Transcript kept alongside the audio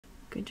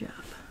Good job.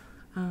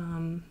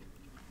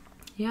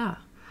 Yeah,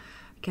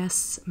 I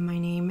guess my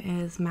name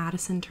is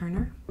Madison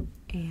Turner,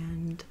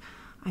 and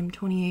I'm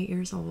 28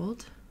 years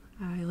old.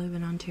 I live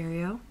in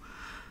Ontario,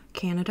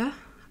 Canada,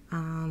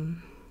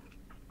 and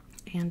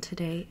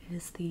today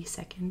is the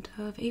 2nd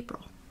of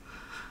April.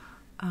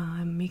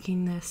 I'm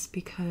making this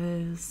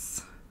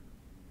because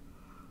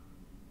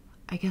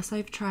I guess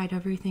I've tried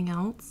everything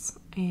else,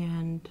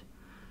 and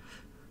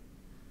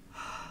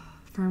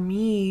for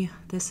me,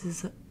 this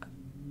is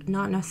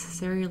not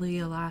necessarily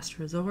a last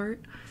resort,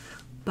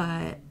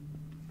 but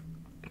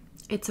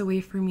it's a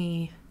way for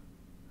me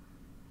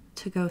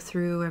to go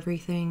through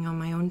everything on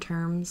my own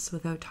terms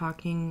without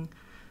talking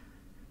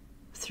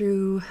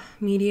through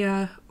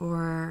media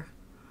or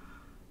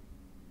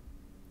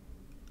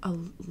a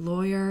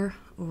lawyer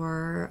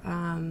or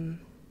a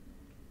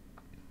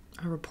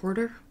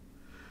reporter.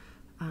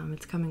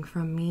 It's coming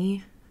from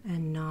me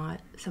and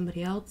not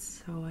somebody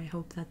else, so I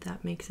hope that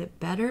that makes it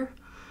better.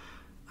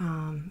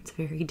 It's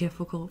very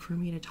difficult for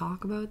me to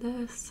talk about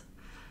this,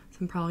 so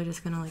I'm probably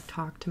just gonna like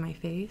talk to my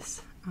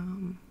face.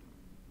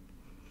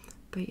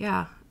 But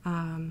yeah,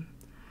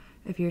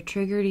 if you're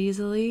triggered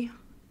easily,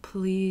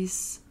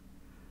 please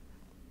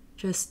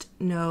just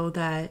know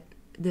that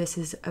this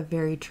is a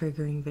very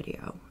triggering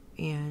video,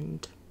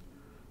 and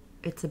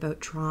it's about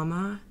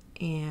trauma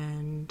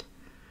and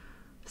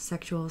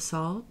sexual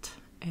assault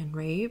and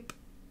rape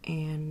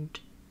and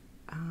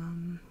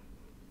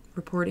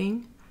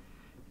reporting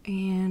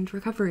and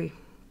recovery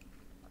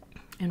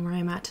and where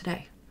I'm at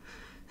today.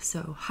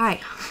 So,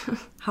 hi,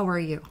 how are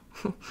you?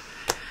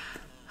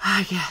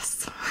 I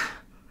guess.